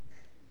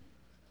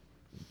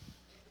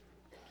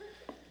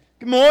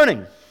Good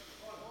morning.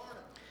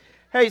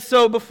 Hey,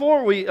 so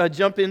before we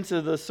jump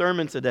into the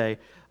sermon today,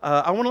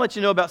 I want to let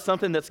you know about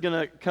something that's going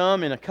to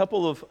come in a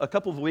couple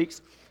of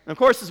weeks. And of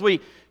course, as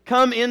we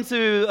come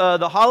into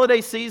the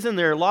holiday season,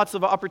 there are lots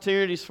of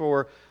opportunities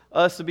for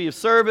us to be of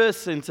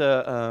service and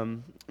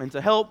to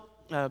help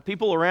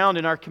people around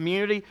in our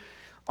community.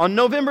 On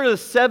November the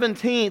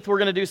 17th, we're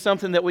going to do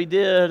something that we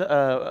did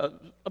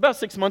about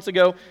 6 months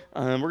ago.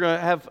 We're going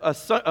to have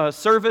a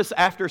service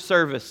after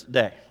service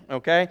day,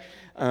 okay?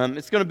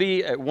 It's going to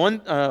be at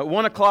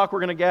 1 o'clock. We're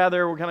going to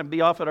gather. We're going to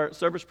be off at our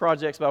service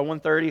projects by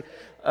 1:30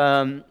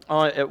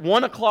 at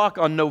 1 o'clock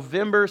on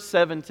November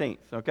 17th,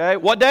 okay?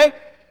 What day?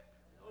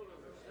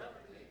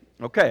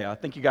 Okay, I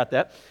think you got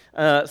that.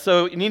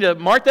 So you need to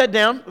mark that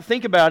down.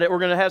 Think about it. We're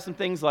going to have some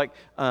things like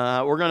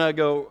we're going to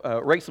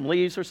go rake some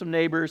leaves for some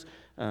neighbors.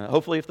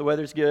 Hopefully, if the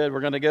weather's good, we're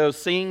going to go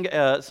sing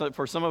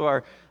for some of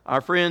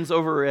our friends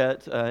over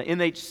at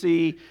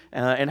NHC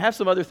and have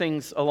some other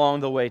things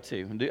along the way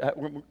too.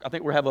 I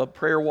think we'll have a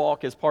prayer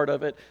walk as part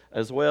of it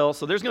as well.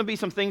 So there's going to be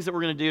some things that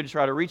we're going to do to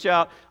try to reach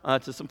out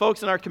to some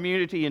folks in our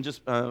community and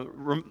just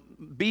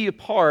be a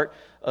part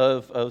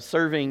of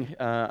serving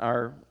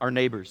our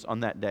neighbors on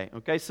that day.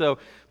 Okay, so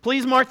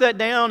please mark that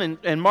down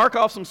and mark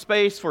off some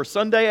space for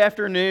Sunday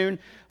afternoon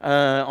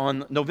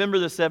on November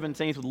the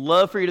 17th. Would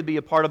love for you to be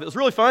a part of it. It was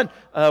really fun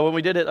when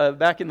we did it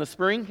back in the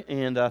spring,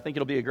 and I think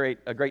it'll be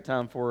a great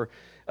time for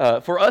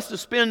us to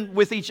spend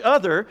with each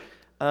other.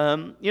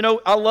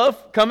 I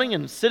love coming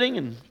and sitting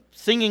and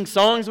singing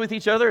songs with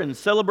each other and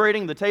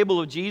celebrating the table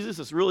of Jesus.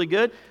 It's really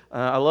good.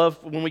 I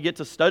love when we get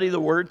to study the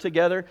Word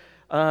together.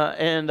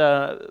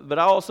 But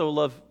I also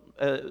love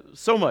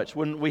so much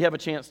when we have a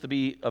chance to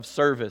be of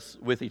service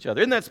with each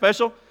other. Isn't that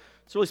special?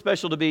 It's really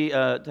special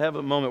to have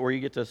a moment where you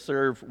get to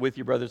serve with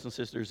your brothers and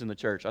sisters in the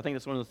church. I think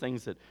that's one of the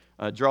things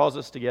that draws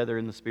us together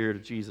in the Spirit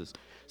of Jesus.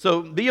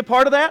 So be a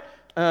part of that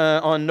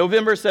on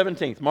November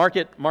 17th. Mark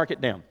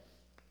it down.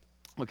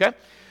 Okay?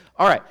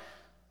 All right.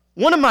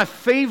 One of my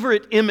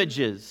favorite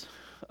images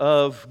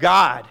of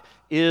God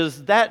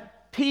is that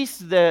piece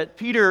that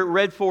Peter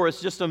read for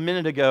us just a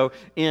minute ago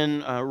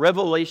in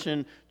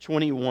Revelation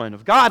 21,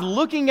 of God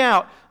looking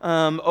out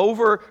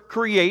over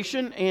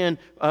creation and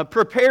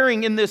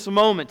preparing in this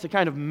moment to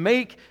kind of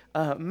make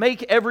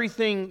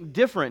everything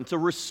different, to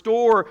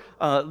restore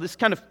this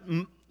kind of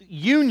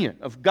union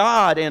of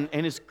God and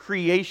His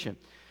creation.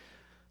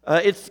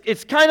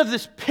 It's kind of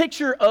this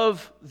picture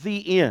of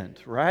the end,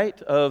 right?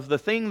 Of the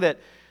thing that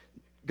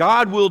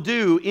God will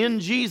do in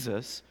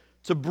Jesus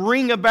to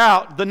bring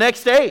about the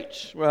next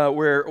age,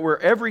 where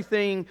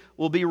everything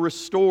will be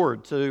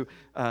restored to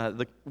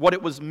what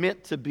it was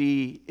meant to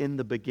be in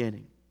the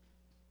beginning.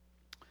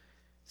 It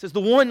says,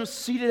 the one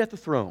seated at the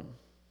throne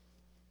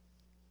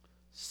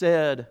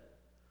said,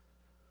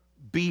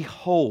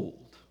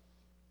 "Behold,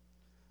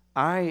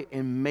 I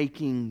am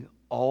making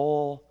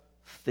all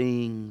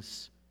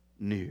things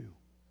new."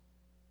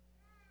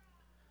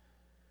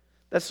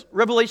 That's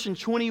Revelation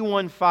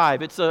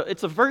 21:5.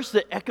 It's a verse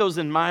that echoes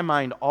in my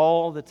mind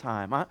all the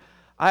time. I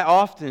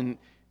often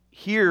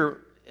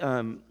hear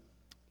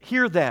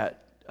that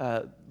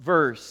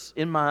verse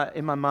in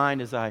my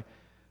mind as I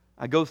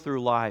go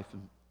through life.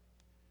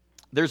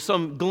 There's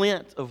some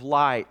glint of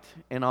light,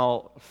 and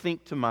I'll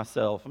think to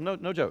myself,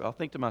 no joke, I'll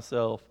think to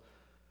myself,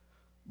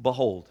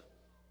 "Behold,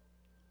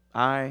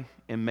 I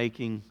am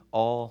making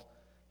all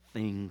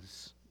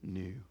things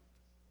new."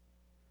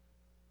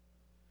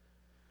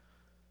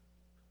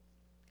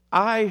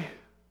 I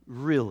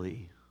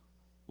really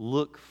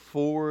look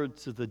forward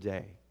to the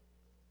day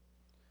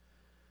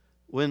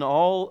when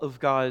all of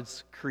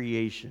God's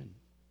creation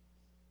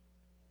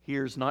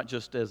hears not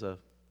just as a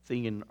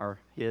thing in our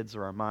heads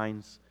or our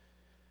minds,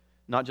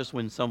 not just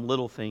when some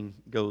little thing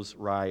goes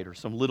right or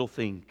some little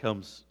thing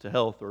comes to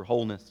health or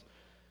wholeness,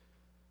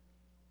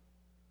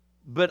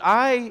 but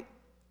I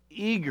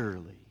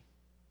eagerly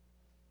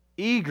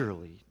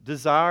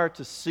desire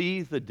to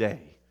see the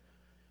day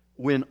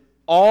when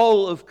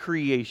all of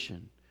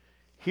creation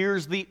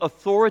hears the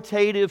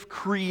authoritative,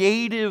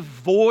 creative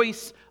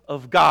voice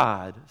of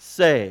God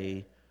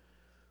say,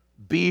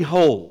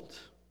 "Behold,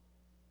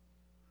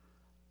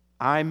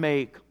 I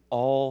make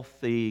all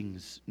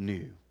things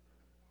new."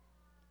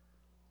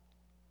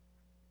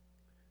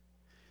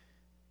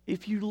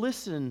 If you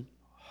listen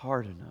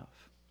hard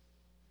enough,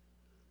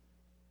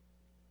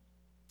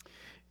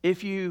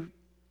 if you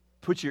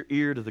put your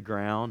ear to the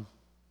ground,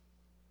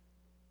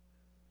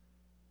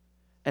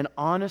 and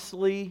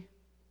honestly,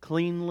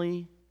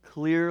 cleanly,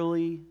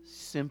 clearly,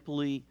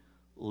 simply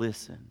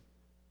listen,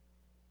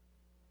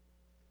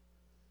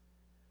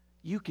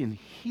 you can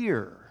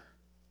hear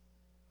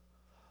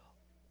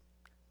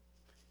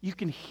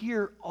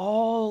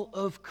all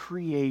of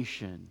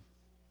creation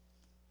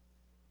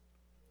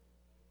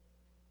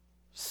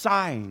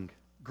sighing,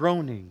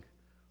 groaning,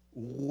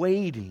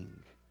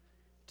 waiting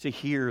to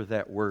hear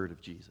that word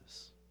of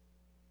Jesus.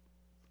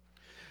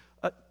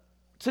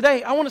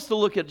 Today, I want us to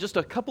look at just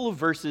a couple of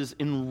verses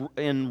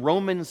in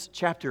Romans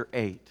chapter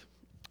 8.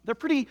 they're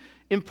pretty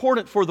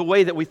important for the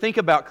way that we think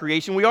about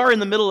creation. We are in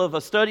the middle of a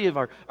study of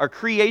our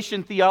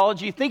creation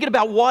theology, thinking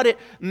about what it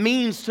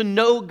means to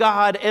know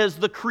God as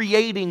the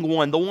creating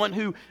one, the one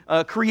who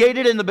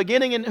created in the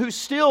beginning and who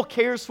still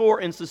cares for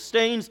and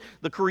sustains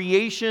the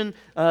creation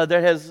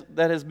that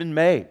has been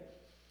made.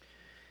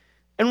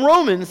 And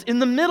Romans, in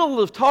the middle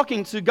of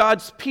talking to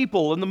God's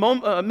people, in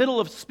the middle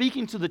of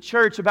speaking to the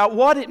church about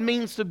what it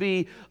means to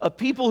be a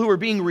people who are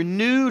being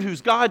renewed,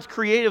 whose God's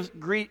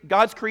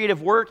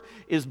creative work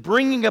is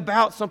bringing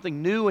about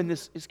something new in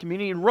this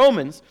community. In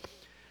Romans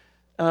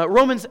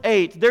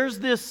 8, there's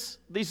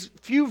these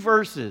few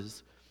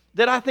verses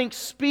that I think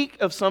speak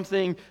of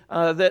something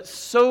that's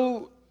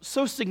so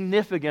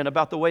significant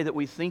about the way that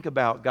we think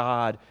about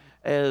God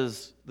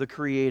as the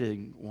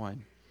creating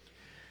one.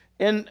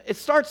 And it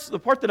starts, the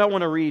part that I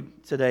want to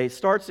read today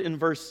starts in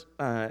verse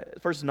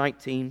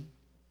 19.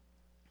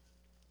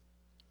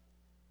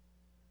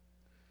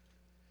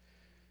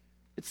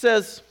 It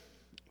says,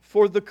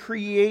 "For the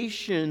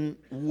creation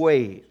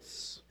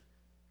waits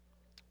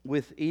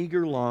with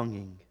eager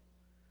longing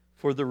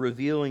for the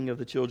revealing of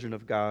the children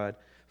of God.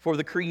 For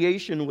the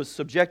creation was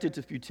subjected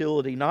to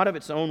futility, not of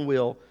its own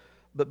will,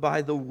 but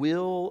by the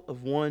will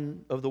of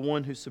the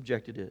one who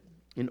subjected it,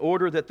 in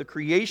order that the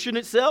creation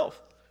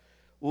itself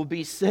will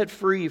be set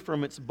free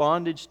from its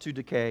bondage to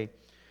decay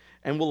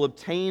and will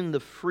obtain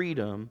the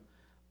freedom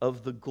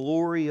of the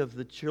glory of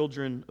the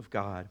children of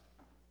God."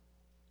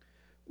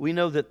 We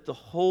know that the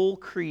whole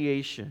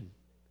creation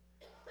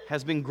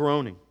has been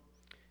groaning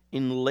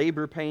in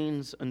labor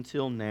pains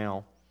until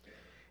now.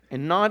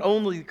 And not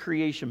only the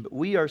creation, but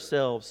we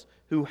ourselves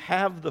who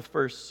have the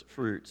first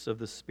fruits of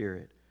the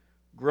Spirit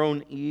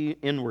groan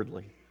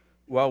inwardly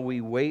while we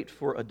wait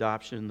for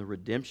adoption, the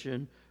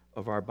redemption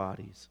of our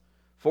bodies.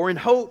 For in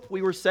hope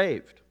we were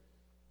saved.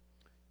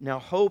 Now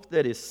hope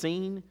that is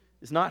seen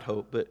is not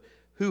hope, but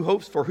who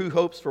hopes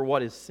for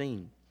what is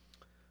seen?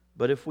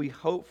 But if we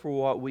hope for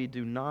what we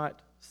do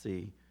not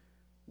see,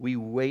 we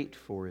wait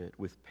for it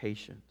with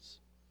patience.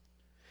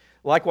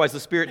 Likewise, the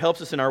Spirit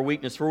helps us in our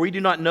weakness, for we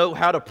do not know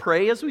how to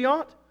pray as we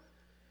ought,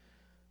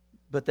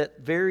 but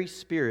that very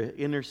Spirit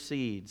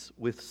intercedes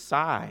with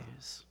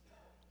sighs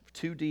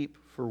too deep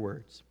for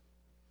words.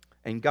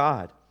 And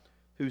God,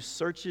 who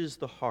searches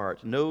the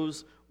heart,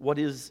 knows what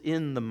is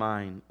in the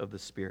mind of the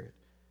Spirit,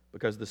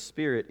 because the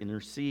Spirit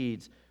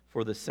intercedes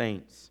for the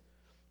saints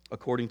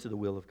according to the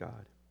will of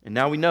God. And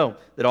now we know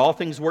that all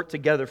things work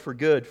together for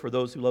good for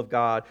those who love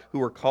God,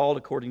 who are called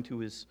according to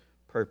His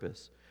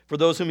purpose. For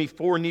those whom He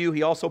foreknew,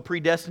 He also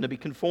predestined to be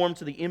conformed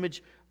to the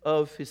image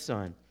of His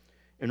Son,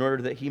 in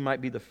order that He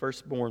might be the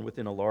firstborn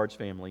within a large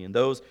family. And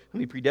those whom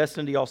He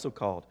predestined, He also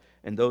called.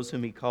 And those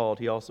whom He called,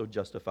 He also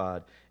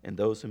justified. And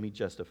those whom He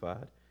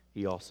justified,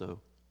 He also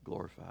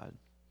glorified.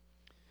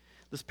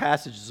 This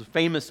passage is a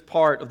famous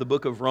part of the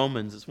book of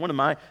Romans. It's one of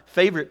my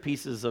favorite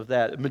pieces of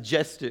that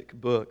majestic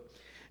book.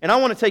 And I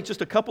want to take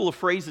just a couple of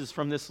phrases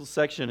from this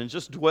section and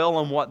just dwell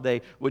on what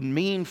they would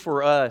mean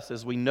for us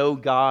as we know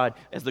God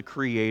as the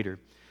Creator.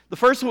 The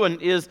first one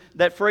is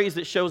that phrase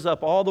that shows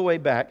up all the way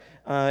back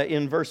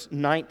in verse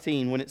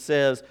 19 when it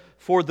says,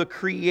 "For the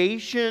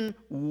creation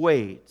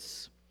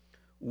waits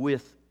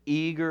with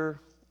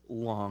eager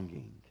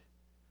longing."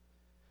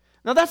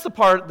 Now that's the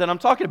part that I'm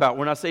talking about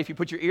when I say if you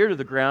put your ear to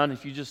the ground,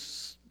 if you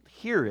just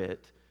hear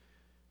it,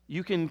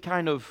 you can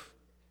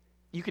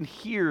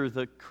hear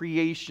the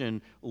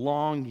creation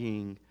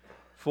longing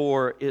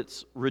for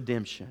its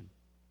redemption.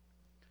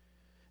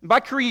 By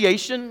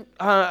creation,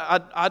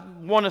 I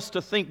want us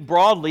to think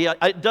broadly.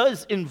 It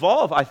does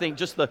involve, I think,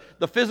 just the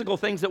physical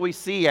things that we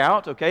see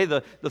out, okay?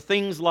 The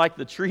things like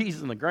the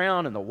trees and the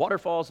ground and the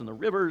waterfalls and the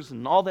rivers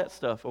and all that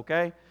stuff,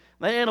 okay?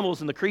 The animals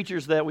and the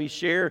creatures that we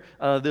share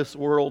this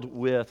world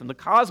with. And the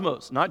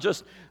cosmos, not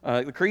just,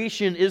 the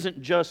creation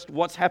isn't just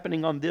what's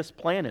happening on this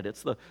planet.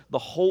 It's the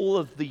whole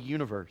of the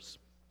universe.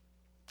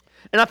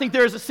 And I think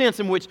there is a sense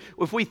in which,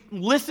 if we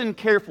listen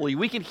carefully,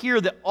 we can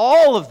hear that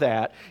all of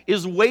that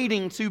is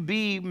waiting to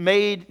be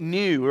made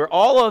new, or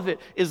all of it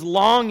is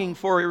longing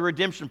for a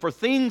redemption, for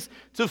things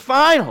to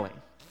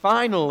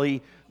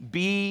finally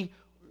be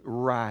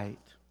right.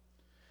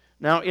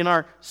 Now, in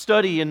our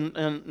study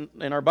in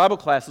our Bible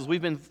classes,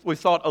 we've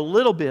thought a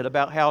little bit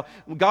about how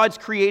God's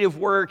creative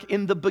work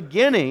in the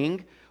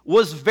beginning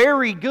was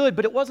very good,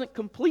 but it wasn't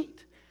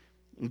complete.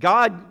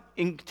 God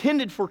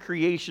intended for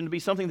creation to be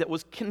something that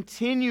was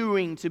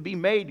continuing to be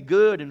made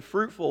good and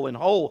fruitful and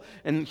whole.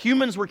 And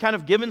humans were kind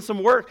of given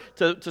some work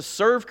to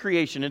serve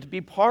creation and to be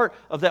part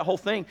of that whole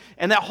thing.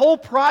 And that whole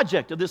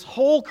project of this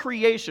whole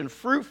creation,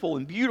 fruitful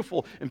and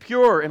beautiful and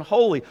pure and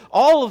holy,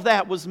 all of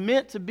that was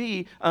meant to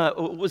be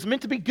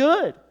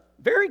good,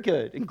 very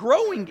good, and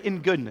growing in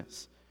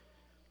goodness.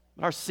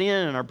 But our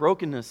sin and our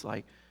brokenness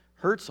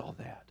hurts all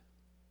that,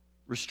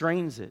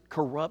 restrains it,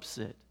 corrupts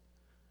it.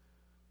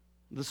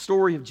 The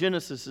story of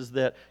Genesis is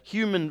that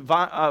human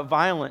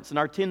violence and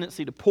our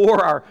tendency to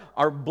pour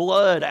our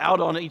blood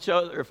out on each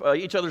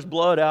other's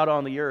blood out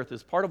on the earth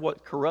is part of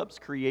what corrupts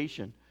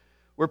creation.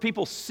 where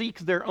people seek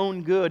their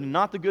own good and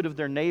not the good of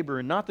their neighbor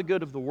and not the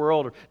good of the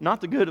world or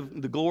not the good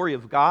of the glory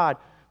of God,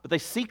 but they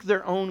seek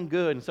their own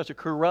good in such a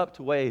corrupt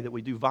way that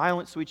we do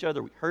violence to each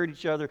other, we hurt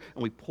each other,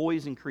 and we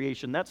poison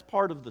creation. That's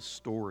part of the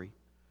story.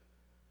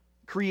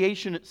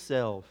 Creation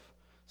itself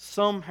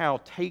somehow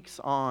takes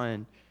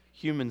on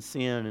human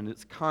sin and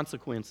its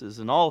consequences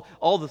and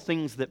all the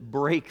things that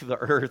break the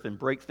earth and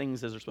break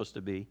things as they're supposed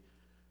to be.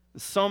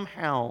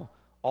 Somehow,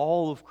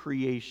 all of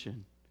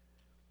creation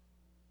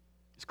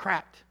is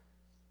cracked,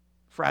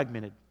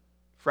 fragmented,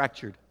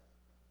 fractured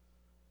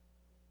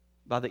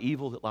by the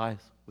evil that lies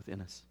within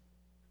us.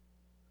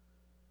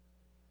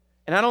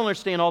 And I don't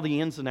understand all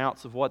the ins and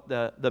outs of what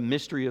the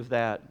mystery of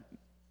that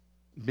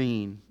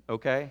mean,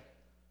 okay?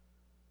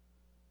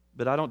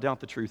 But I don't doubt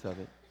the truth of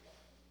it.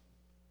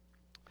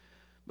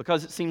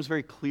 Because it seems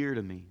very clear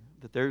to me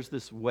that there's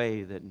this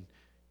way that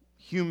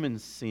human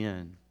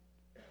sin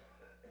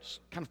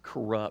just kind of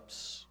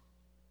corrupts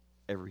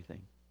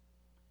everything.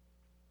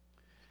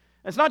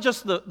 And it's not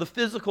just the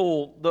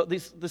physical,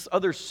 this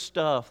other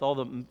stuff, all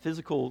the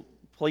physical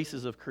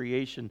places of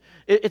creation.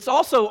 It's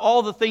also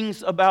all the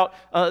things about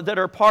that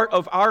are part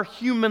of our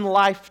human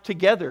life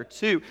together,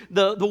 too.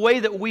 The way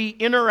that we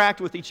interact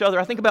with each other.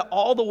 I think about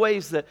all the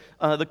ways that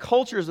the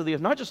cultures of the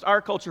earth, not just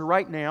our culture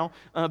right now,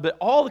 but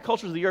all the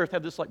cultures of the earth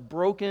have this like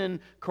broken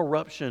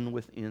corruption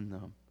within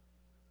them.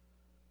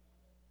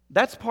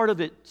 That's part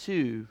of it,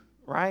 too,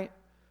 right?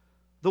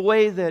 The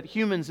way that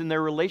humans in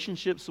their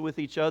relationships with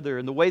each other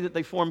and the way that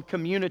they form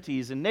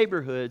communities and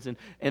neighborhoods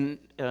and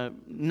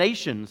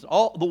nations,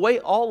 the way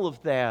all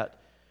of that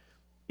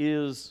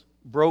is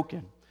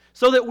broken.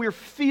 So that we're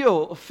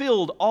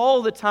filled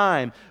all the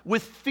time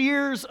with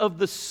fears of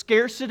the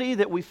scarcity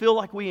that we feel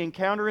like we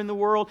encounter in the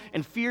world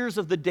and fears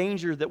of the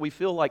danger that we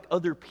feel like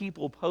other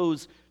people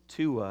pose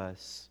to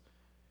us.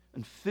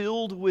 And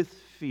filled with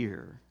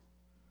fear,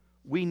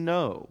 we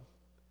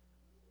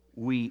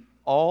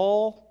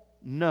all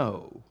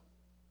know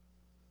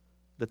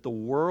that the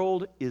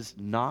world is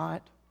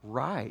not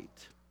right.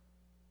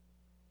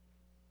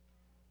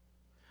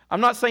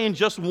 I'm not saying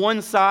just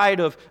one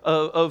side of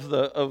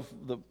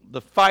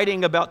the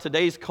fighting about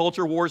today's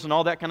culture wars and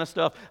all that kind of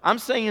stuff. I'm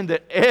saying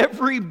that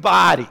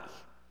everybody,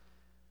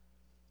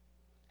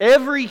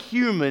 every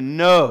human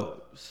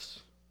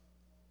knows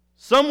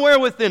somewhere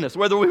within us,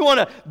 whether we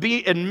want to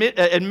admit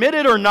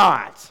it or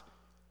not,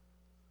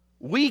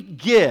 we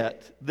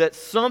get that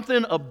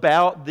something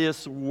about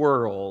this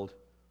world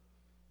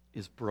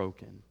is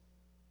broken.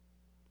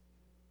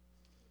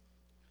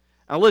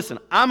 Now listen,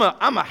 I'm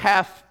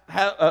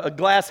a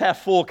glass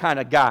half full kind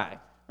of guy,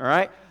 all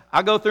right?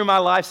 I go through my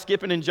life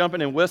skipping and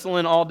jumping and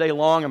whistling all day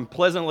long. I'm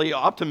pleasantly,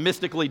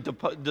 optimistically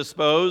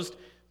disposed.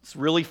 It's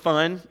really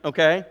fun,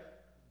 okay?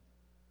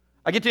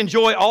 I get to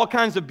enjoy all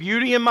kinds of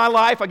beauty in my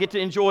life. I get to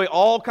enjoy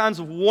all kinds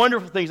of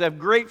wonderful things. I have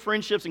great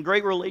friendships and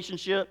great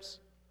relationships.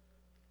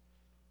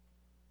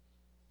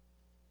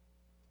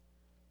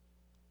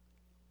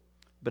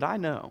 But I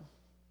know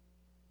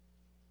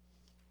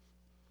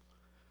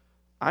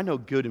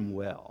good and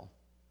well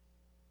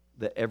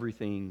that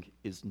everything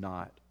is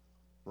not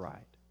right.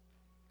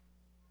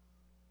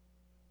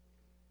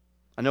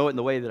 I know it in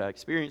the way that I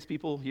experience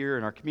people here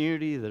in our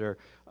community that are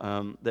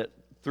that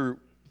through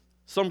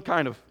some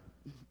kind of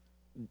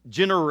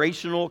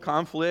generational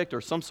conflict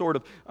or some sort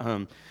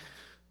of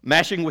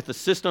mashing with the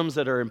systems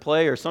that are in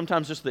play, or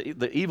sometimes just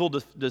the evil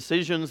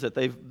decisions that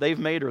they've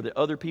made or that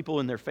other people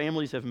in their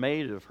families have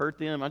made that have hurt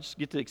them. I just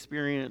get to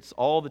experience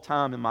all the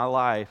time in my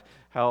life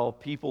how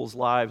people's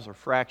lives are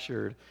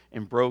fractured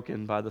and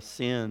broken by the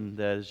sin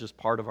that is just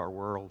part of our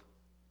world.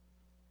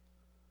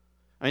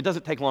 I mean, it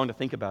doesn't take long to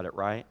think about it,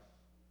 right?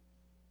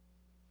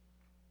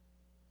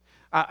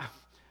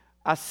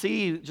 I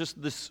see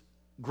just this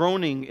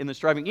groaning in the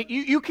striving.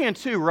 You can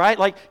too, right?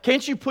 Like,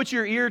 can't you put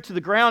your ear to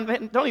the ground?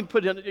 Man, don't even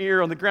put your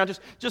ear on the ground.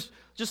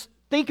 Just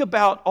think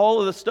about all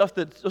of the stuff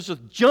that's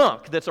just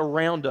junk that's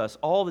around us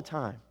all the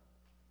time.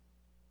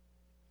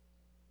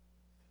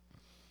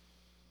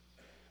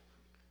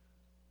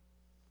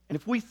 And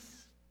if we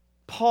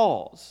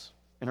pause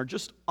and are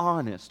just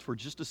honest for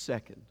just a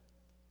second,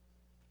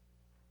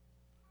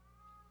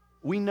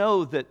 we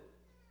know that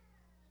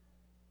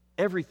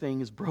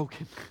everything is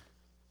broken.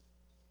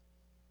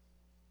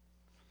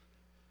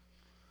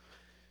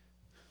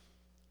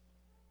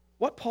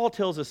 What Paul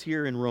tells us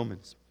here in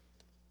Romans,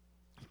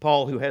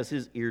 Paul who has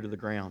his ear to the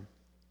ground,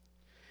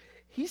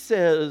 he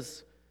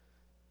says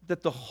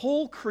that the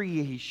whole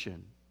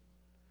creation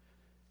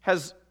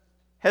has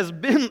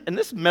been, and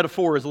this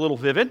metaphor is a little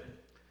vivid,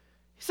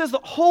 he says the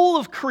whole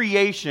of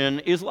creation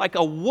is like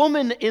a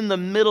woman in the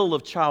middle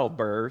of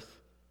childbirth,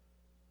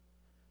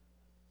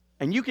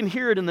 and you can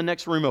hear it in the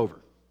next room over.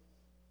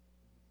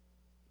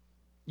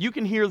 You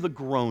can hear the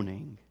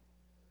groaning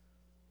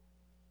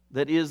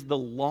that is the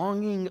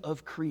longing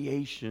of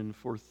creation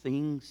for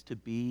things to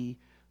be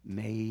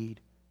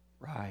made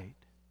right.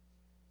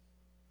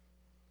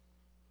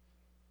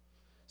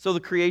 So the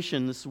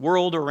creation, this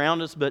world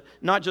around us, but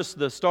not just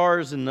the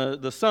stars and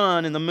the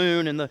sun and the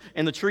moon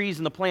and the trees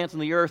and the plants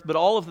and the earth, but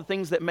all of the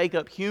things that make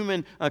up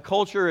human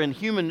culture and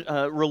human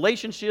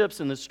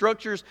relationships and the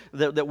structures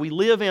that we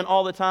live in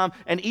all the time,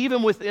 and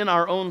even within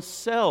our own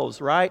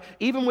selves, right?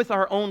 Even with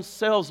our own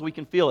selves, we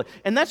can feel it.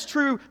 And that's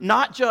true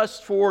not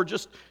just for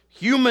just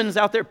humans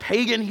out there,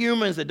 pagan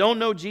humans that don't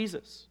know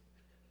Jesus.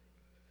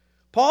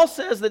 Paul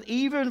says that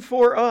even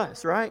for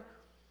us, right?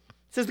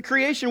 It says the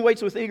creation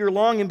waits with eager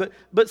longing,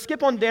 but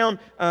skip on down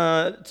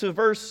to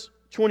verse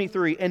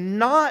 23. And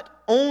not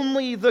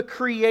only the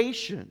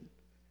creation,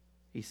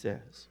 he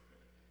says,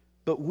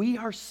 but we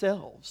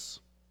ourselves.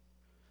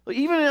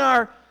 Even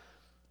in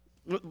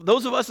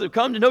those of us that have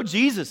come to know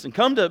Jesus and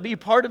come to be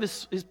part of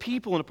his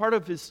people and a part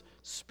of his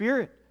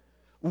Spirit,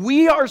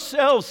 we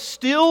ourselves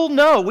still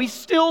know, we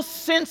still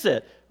sense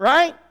it,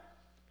 right?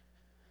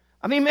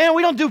 I mean, man,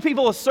 we don't do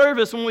people a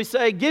service when we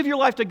say, give your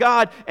life to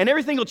God, and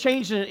everything will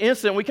change in an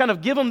instant. We kind of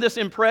give them this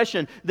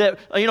impression that,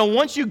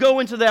 once you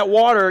go into that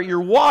water, you're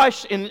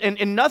washed,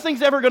 and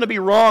nothing's ever going to be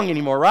wrong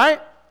anymore,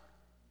 right?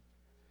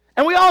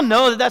 And we all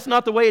know that that's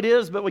not the way it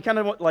is, but we kind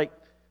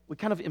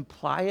of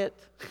imply it.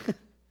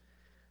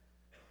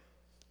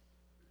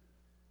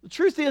 The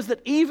truth is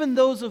that even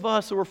those of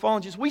us who are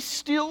fallen Jesus, we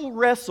still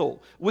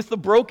wrestle with the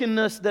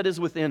brokenness that is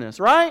within us,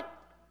 right?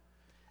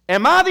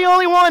 Am I the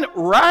only one?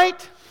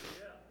 Right?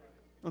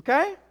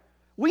 Okay?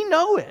 We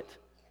know it.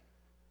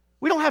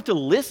 We don't have to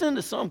listen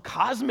to some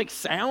cosmic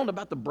sound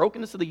about the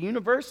brokenness of the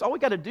universe. All we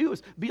got to do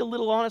is be a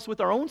little honest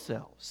with our own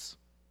selves.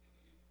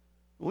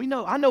 I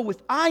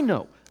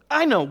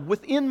know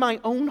within my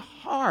own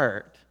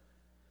heart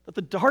that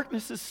the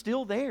darkness is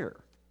still there.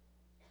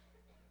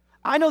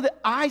 I know that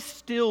I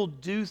still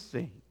do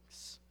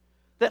things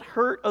that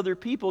hurt other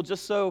people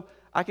just so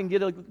I can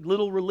get a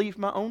little relief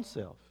my own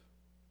self.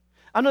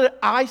 I know that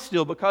I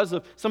still, because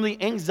of some of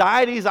the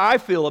anxieties I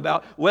feel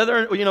about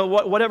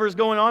whatever's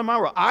going on in my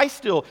world, I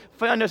still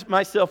find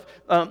myself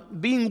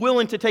being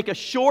willing to take a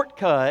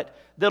shortcut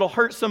that'll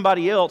hurt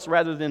somebody else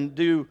rather than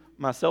do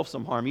myself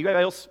some harm.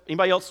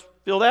 Anybody else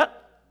feel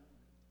that?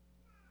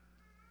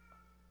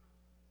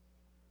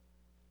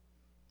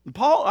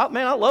 Paul,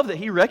 I love that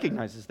he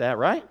recognizes that,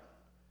 right?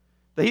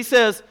 That he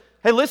says,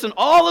 hey, listen,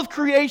 all of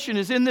creation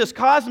is in this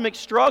cosmic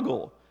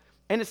struggle.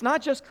 And it's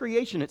not just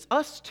creation, it's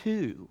us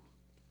too.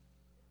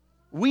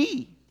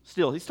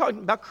 He's talking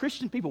about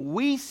Christian people,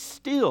 we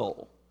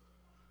still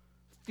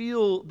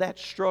feel that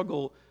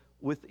struggle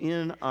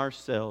within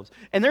ourselves.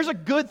 And there's a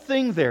good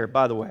thing there,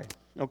 by the way,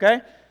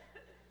 okay?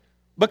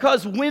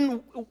 Because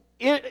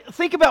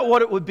think about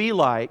what it would be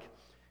like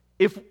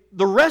if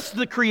the rest of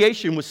the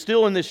creation was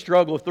still in this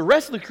struggle, if the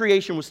rest of the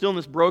creation was still in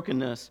this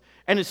brokenness,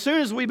 and as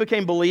soon as we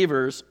became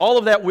believers, all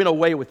of that went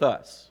away with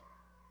us.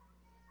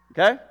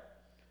 Okay?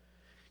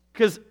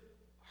 Because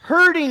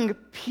hurting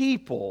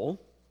people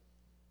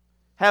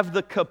have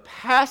the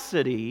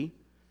capacity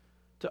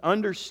to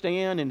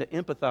understand and to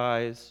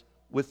empathize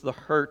with the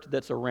hurt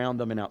that's around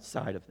them and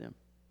outside of them.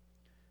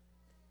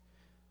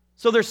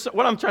 So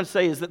what I'm trying to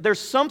say is that there's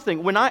something,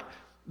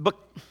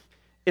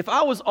 if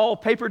I was all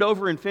papered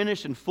over and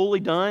finished and fully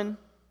done,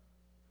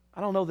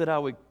 I don't know that I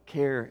would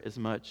care as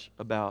much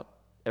about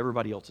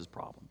everybody else's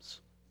problems.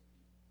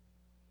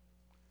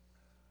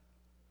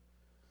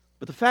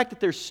 But the fact that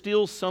there's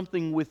still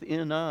something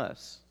within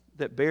us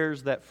that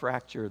bears that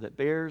fracture, that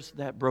bears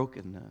that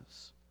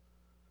brokenness,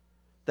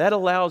 that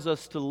allows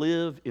us to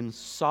live in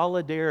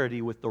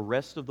solidarity with the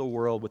rest of the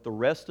world, with the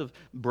rest of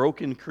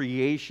broken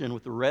creation,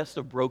 with the rest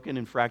of broken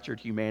and fractured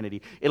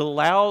humanity. It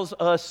allows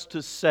us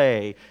to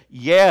say,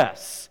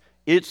 yes,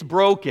 it's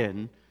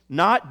broken,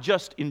 not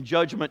just in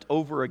judgment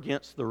over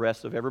against the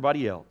rest of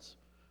everybody else,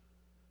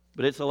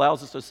 but it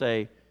allows us to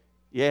say,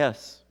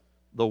 yes,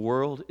 the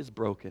world is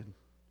broken,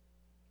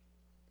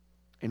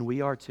 and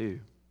we are too.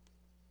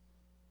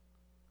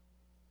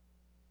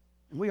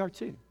 And we are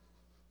too.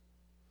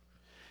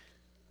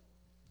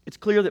 It's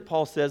clear that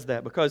Paul says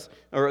that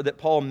that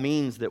Paul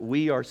means that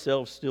we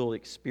ourselves still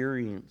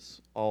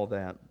experience all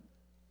that.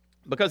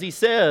 Because he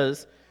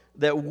says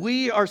that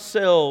we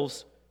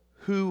ourselves,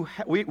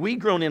 we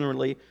groan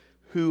inwardly,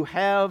 who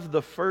have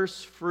the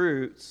first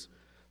fruits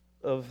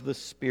of the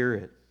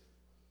Spirit.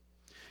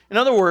 In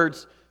other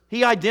words,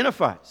 he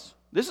identifies.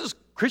 This is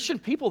Christian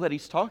people that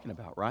he's talking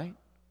about, right?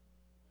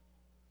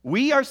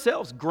 We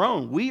ourselves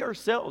groan. We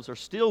ourselves are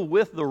still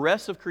with the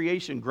rest of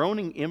creation,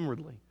 groaning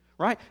inwardly.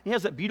 Right? He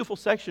has that beautiful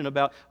section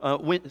about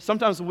when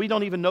sometimes we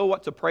don't even know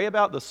what to pray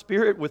about. The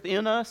Spirit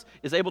within us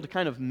is able to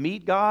kind of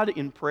meet God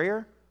in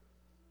prayer.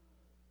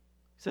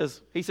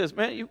 He says,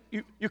 man,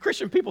 you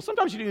Christian people,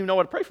 sometimes you don't even know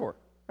what to pray for.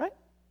 Right?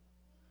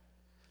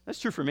 That's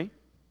true for me.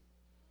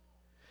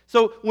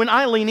 So when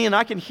I lean in,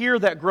 I can hear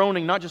that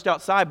groaning, not just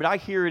outside, but I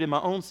hear it in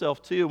my own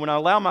self too. When I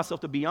allow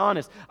myself to be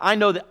honest, I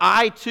know that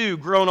I too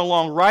groan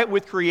along right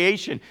with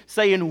creation,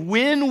 saying,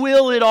 when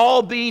will it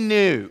all be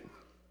new?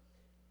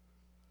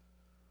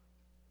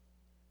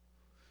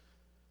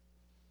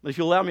 But if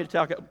you allow me to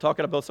talk out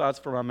of both sides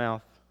of my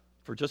mouth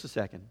for just a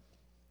second,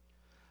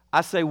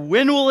 I say,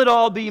 when will it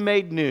all be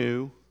made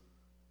new?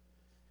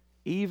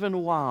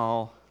 even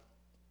while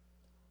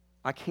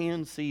I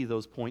can see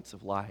those points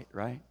of light,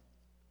 right?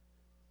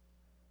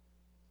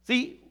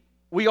 See,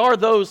 we are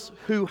those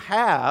who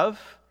have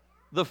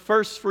the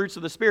first fruits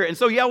of the Spirit. And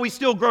so, yeah, we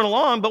still grown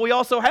along, but we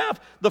also have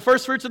the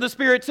first fruits of the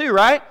Spirit too,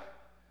 right?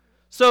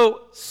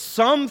 So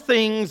some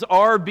things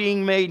are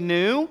being made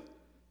new,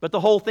 but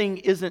the whole thing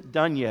isn't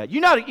done yet.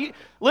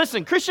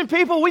 Listen, Christian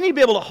people, we need to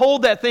be able to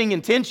hold that thing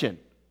in tension,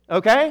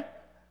 okay?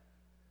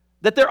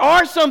 That there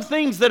are some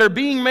things that are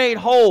being made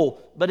whole,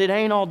 but it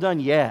ain't all done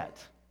yet.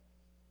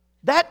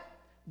 That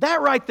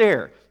right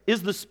there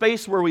is the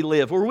space where we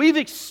live, where we've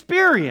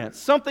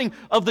experienced something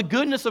of the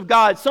goodness of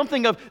God,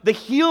 something of the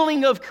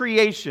healing of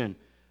creation,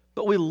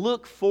 but we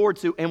look forward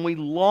to and we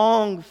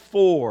long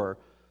for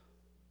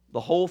the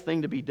whole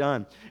thing to be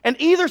done. And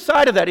either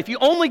side of that, if you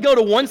only go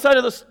to one side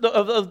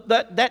of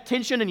that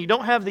tension and you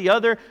don't have the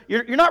other,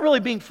 you're not really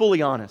being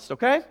fully honest,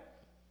 okay?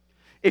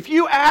 If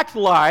you act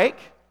like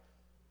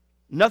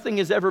nothing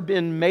has ever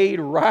been made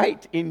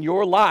right in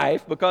your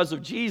life because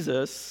of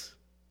Jesus,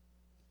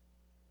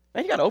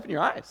 man, you got to open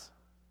your eyes.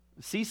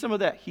 See some of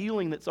that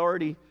healing that's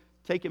already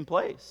taken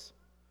place.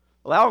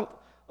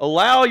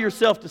 Allow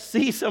yourself to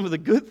see some of the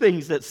good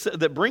things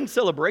that bring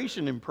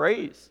celebration and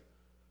praise.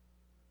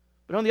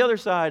 But on the other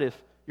side, if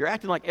you're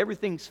acting like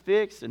everything's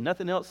fixed and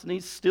nothing else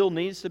still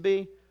needs to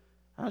be,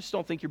 I just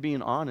don't think you're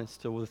being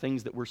honest to the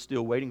things that we're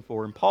still waiting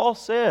for. And Paul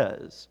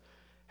says,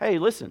 hey,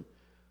 listen,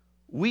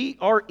 we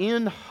are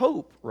in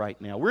hope right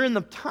now. We're in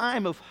the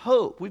time of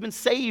hope. We've been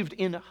saved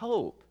in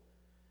hope.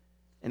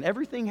 And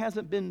everything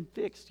hasn't been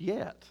fixed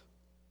yet.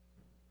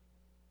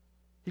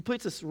 He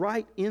puts us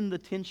right in the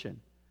tension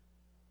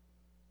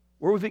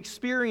where we've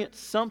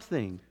experienced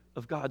something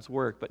of God's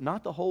work, but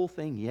not the whole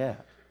thing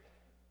yet.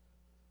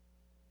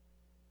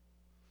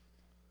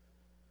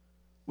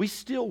 We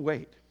still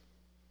wait.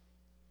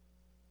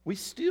 We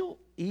still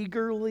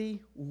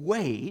eagerly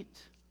wait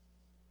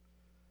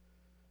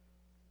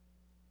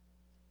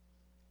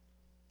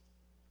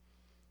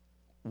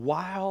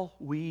while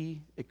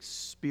we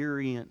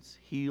experience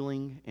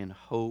healing and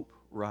hope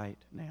right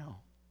now.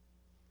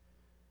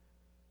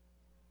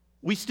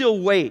 We still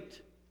wait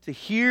to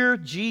hear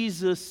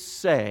Jesus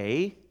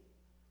say,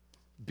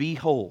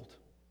 behold,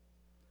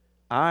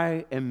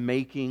 I am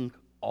making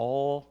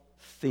all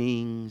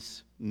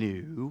things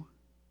new.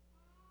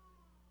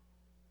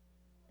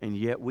 And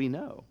yet we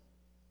know.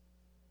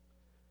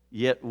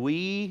 Yet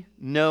we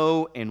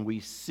know and we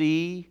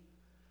see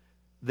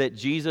that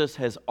Jesus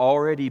has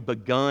already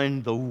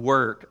begun the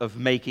work of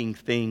making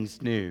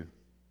things new.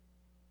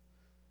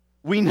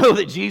 We know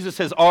that Jesus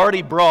has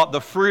already brought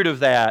the fruit of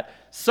that,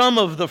 some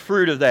of the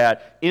fruit of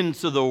that,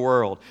 into the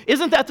world.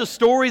 Isn't that the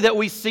story that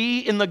we see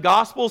in the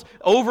Gospels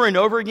over and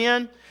over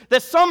again?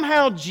 That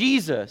somehow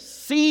Jesus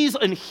sees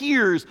and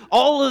hears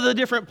all of the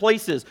different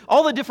places,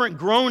 all the different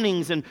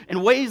groanings and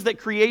ways that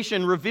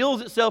creation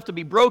reveals itself to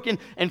be broken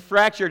and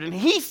fractured. And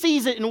He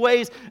sees it in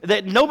ways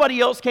that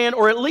nobody else can,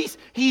 or at least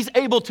He's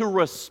able to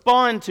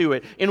respond to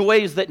it in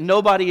ways that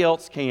nobody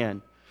else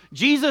can.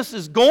 Jesus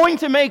is going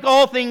to make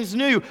all things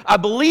new. I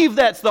believe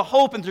that's the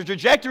hope and the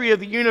trajectory of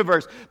the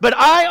universe. But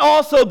I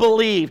also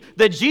believe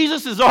that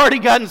Jesus has already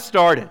gotten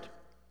started.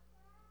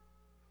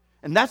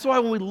 And that's why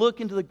when we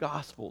look into the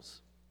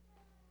Gospels,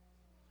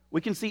 we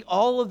can see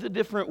all of the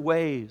different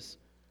ways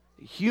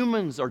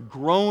humans are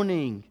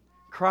groaning,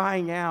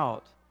 crying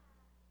out.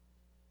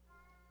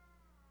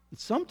 And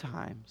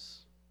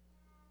sometimes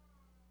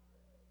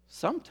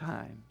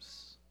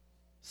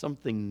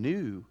something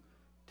new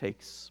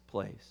takes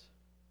place.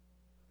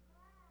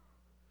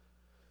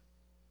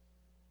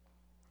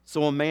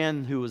 So a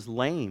man who was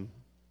lame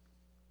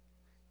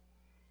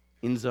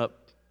ends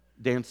up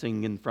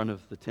dancing in front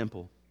of the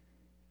temple.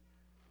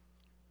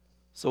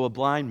 So a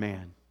blind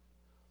man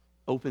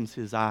opens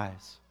his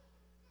eyes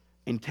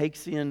and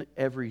takes in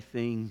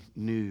everything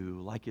new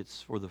like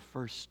it's for the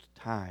first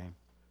time.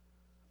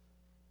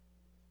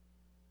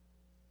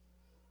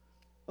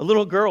 A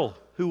little girl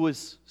who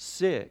was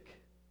sick,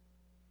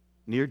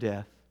 near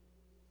death,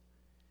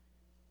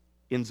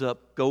 ends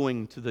up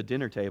going to the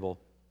dinner table,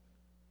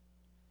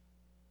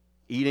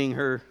 eating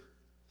her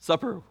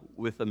supper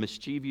with a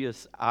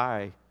mischievous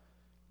eye,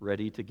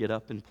 ready to get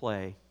up and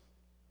play.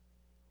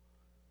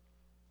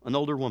 An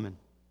older woman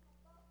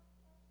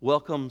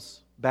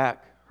welcomes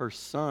back her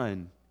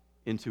son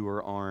into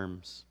her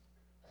arms,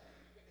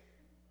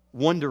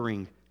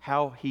 wondering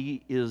how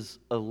he is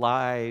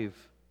alive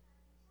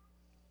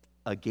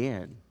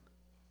again.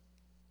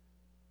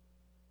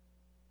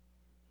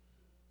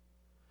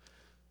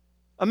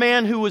 A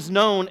man who was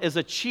known as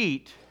a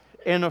cheat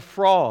and a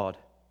fraud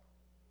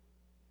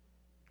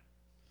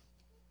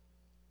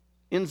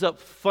ends up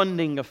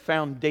funding a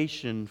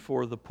foundation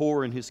for the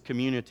poor in his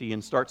community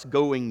and starts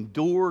going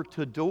door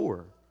to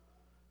door,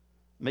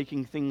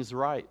 making things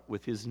right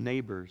with his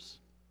neighbors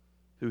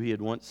who he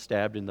had once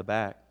stabbed in the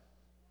back.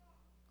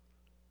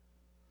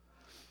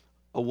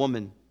 A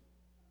woman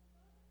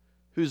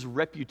whose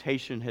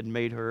reputation had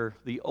made her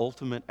the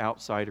ultimate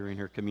outsider in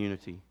her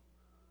community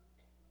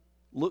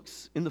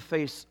looks in the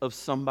face of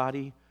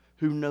somebody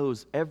who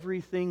knows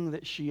everything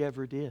that she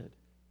ever did,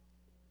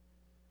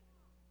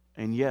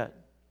 and yet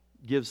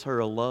gives her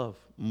a love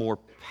more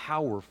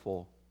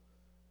powerful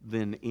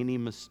than any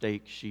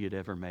mistake she had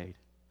ever made.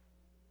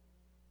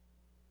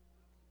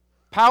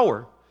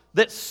 Power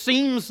that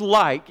seems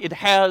like it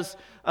has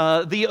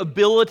the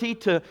ability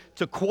to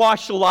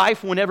quash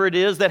life whenever it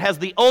is, that has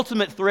the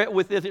ultimate threat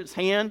within its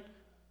hand.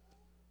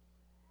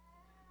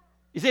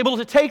 He's able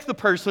to take the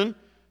person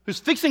who's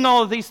fixing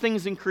all of these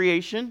things in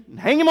creation and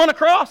hang him on a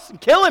cross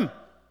and kill him,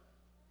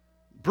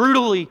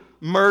 brutally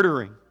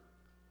murdering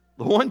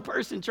the one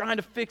person trying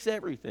to fix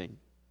everything.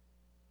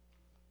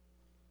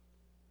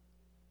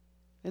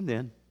 And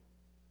then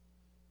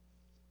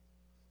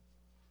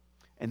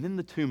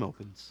the tomb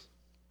opens.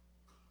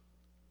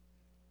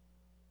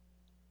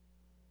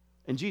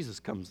 And Jesus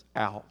comes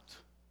out,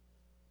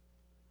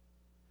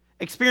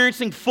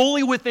 experiencing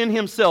fully within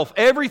himself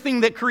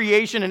everything that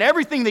creation and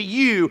everything that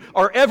you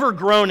are ever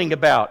groaning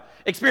about,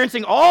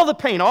 experiencing all the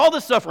pain, all the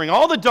suffering,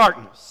 all the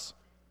darkness.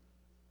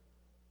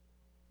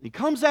 He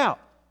comes out,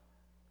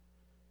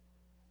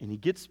 and he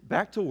gets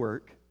back to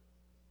work,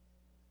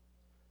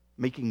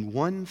 making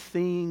one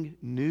thing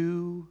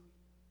new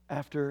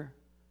after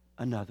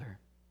another.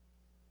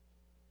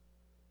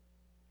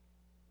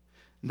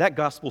 That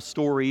gospel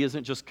story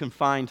isn't just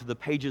confined to the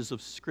pages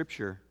of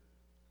Scripture.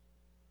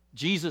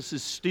 Jesus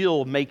is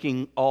still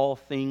making all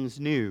things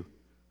new.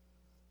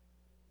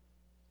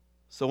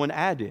 So an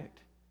addict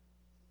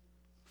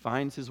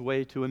finds his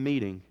way to a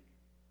meeting,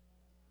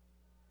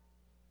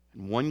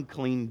 and one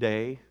clean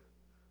day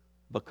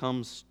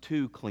becomes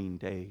 2 clean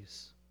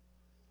days.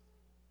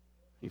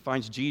 He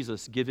finds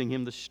Jesus giving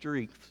him the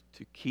strength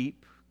to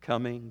keep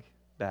coming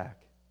back.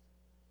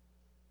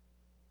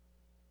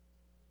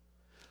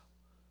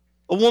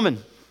 A woman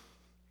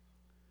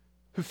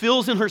who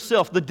feels in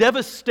herself the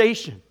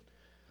devastation,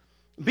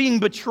 being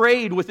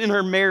betrayed within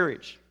her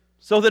marriage,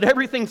 so that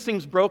everything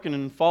seems broken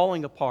and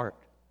falling apart,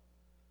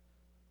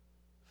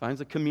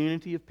 finds a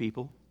community of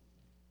people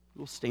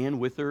who will stand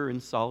with her in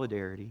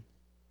solidarity,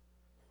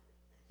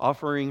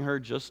 offering her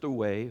just a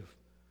way of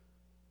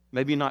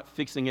maybe not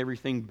fixing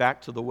everything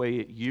back to the way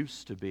it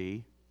used to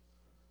be,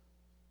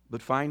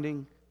 but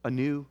finding a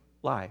new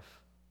life,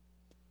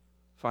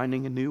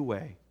 finding a new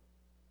way,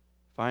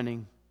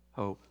 finding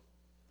hope.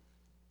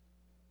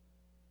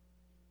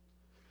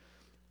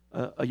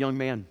 A young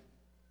man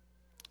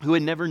who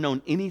had never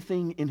known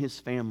anything in his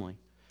family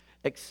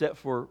except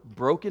for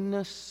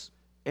brokenness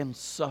and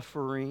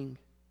suffering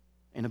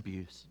and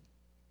abuse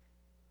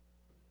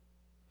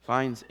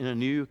finds in a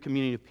new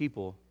community of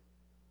people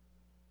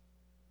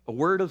a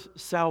word of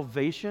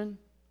salvation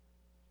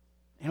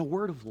and a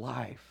word of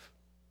life.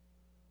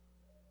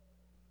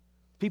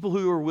 People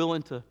who are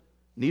willing to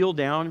kneel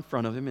down in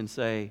front of him and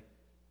say,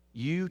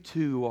 "You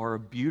too are a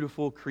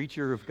beautiful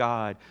creature of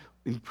God,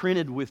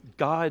 imprinted with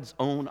God's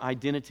own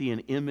identity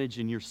and image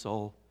in your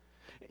soul.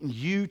 And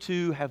you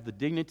too have the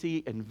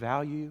dignity and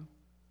value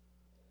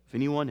of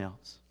anyone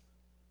else."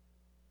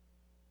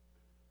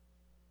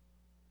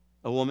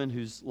 A woman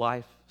whose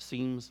life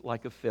seems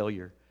like a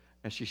failure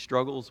as she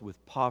struggles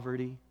with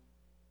poverty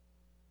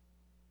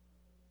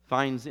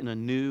finds in a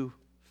new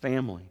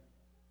family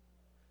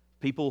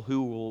people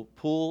who will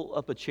pull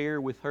up a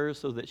chair with her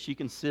so that she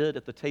can sit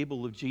at the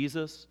table of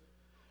Jesus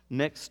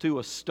next to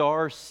a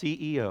star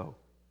CEO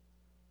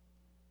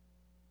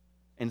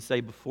and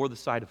say, before the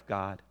sight of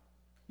God,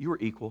 you are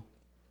equal.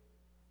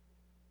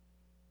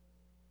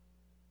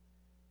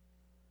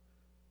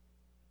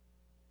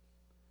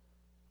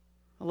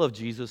 I love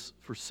Jesus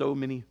for so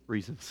many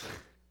reasons.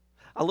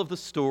 I love the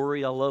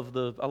story. I love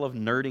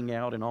nerding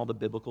out and all the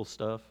biblical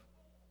stuff.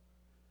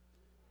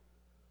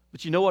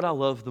 But you know what I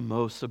love the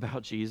most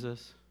about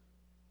Jesus?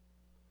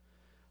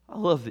 I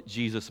love that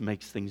Jesus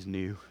makes things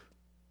new.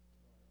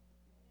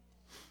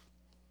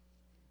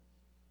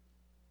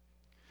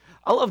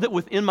 I love that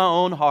within my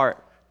own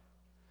heart,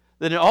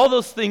 that in all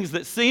those things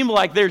that seem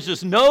like there's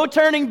just no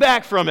turning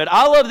back from it,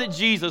 I love that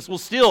Jesus will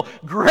still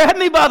grab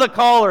me by the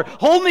collar,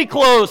 hold me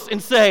close,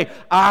 and say,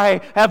 I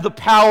have the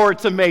power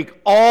to make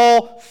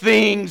all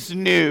things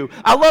new.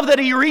 I love that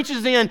He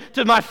reaches in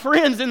to my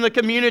friends in the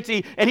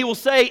community, and He will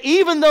say,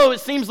 even though it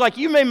seems like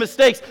you made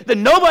mistakes that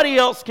nobody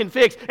else can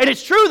fix, and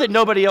it's true that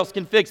nobody else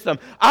can fix them,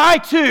 I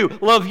too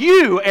love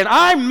you, and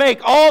I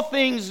make all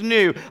things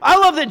new. I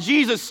love that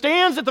Jesus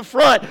stands at the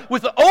front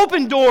with the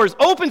open doors,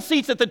 open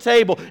seats at the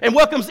table, and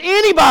welcomes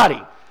anybody,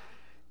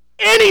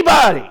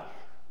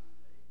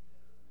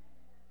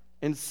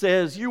 and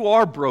says, you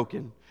are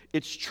broken.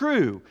 It's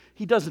true.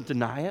 He doesn't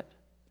deny it.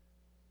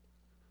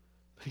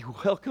 But He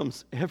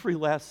welcomes every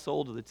last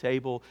soul to the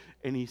table,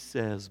 and He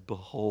says,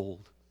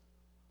 behold,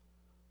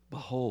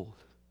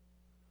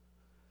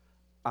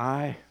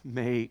 I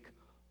make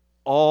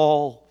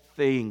all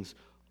things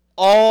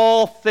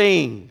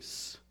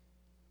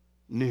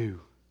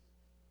new.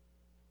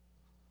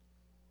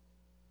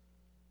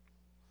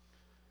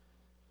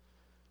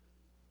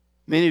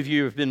 Many of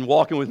you have been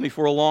walking with me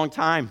for a long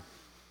time.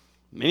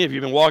 Many of you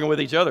have been walking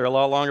with each other a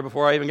lot longer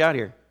before I even got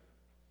here.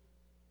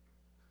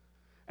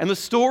 And the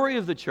story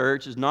of the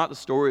church is not the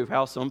story of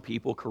how some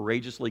people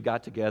courageously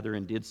got together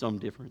and did some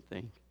different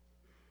thing.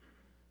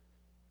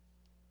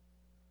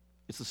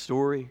 It's the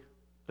story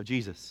of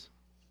Jesus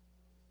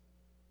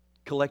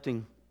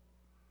collecting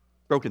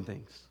broken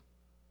things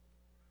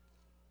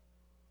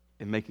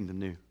and making them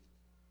new.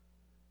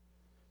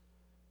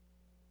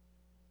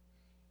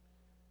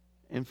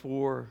 And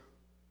for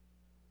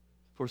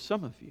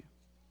some of you,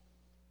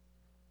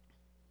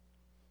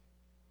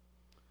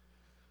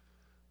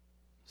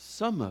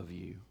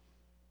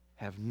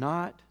 have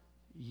not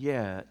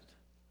yet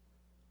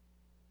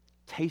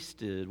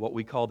tasted what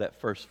we call that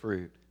first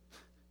fruit.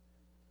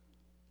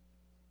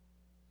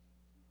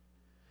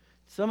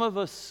 Some of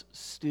us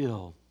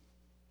still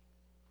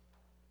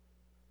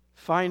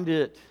find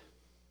it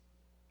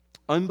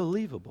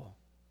unbelievable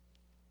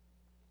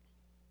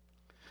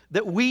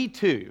that we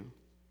too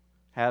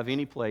have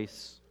any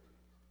place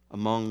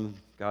among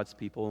God's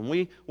people. And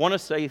we want to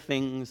say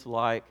things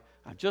like,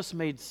 I've just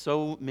made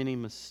so many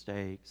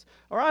mistakes,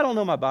 or I don't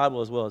know my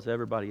Bible as well as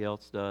everybody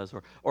else does,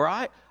 or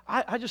I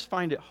just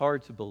find it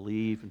hard to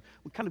believe. And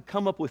we kind of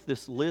come up with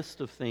this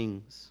list of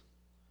things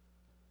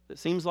that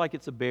seems like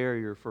it's a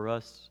barrier for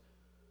us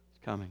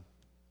coming.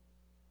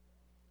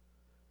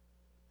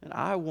 And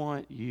I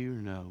want you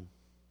to know,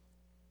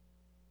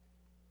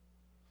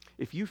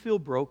 if you feel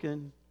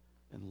broken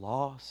and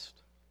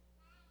lost,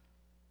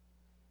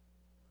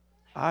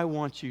 I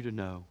want you to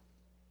know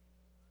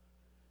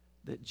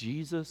that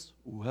Jesus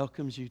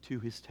welcomes you to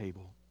His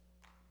table.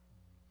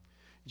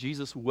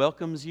 Jesus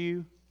welcomes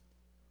you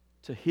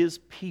to His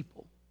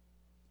people.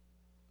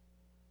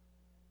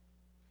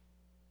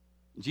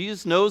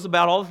 Jesus knows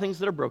about all the things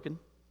that are broken.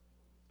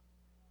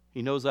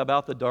 He knows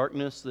about the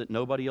darkness that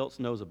nobody else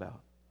knows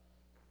about.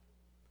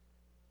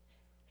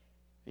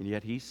 And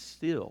yet He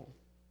still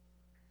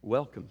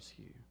welcomes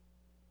you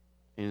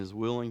and is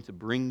willing to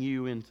bring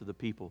you into the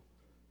people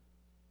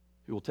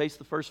who will taste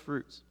the first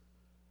fruits,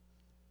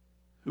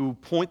 who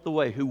point the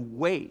way, who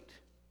wait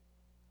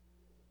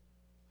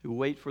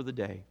for the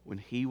day when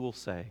He will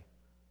say,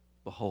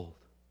 behold,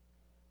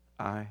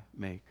 I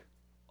make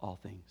all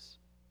things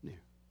new.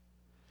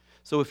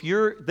 So if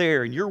you're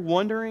there and you're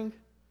wondering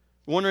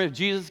if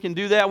Jesus can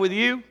do that with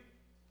you,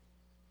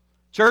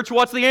 church,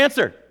 what's the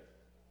answer?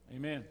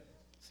 Amen.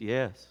 It's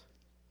yes.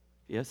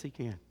 Yes, He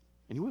can.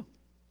 And He will.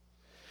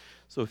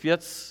 So if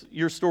that's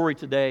your story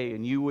today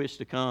and you wish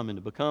to come and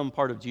to become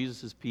part of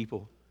Jesus'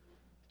 people,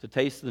 to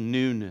taste the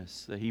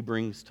newness that He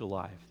brings to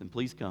life, then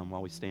please come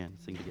while we stand and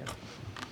sing together.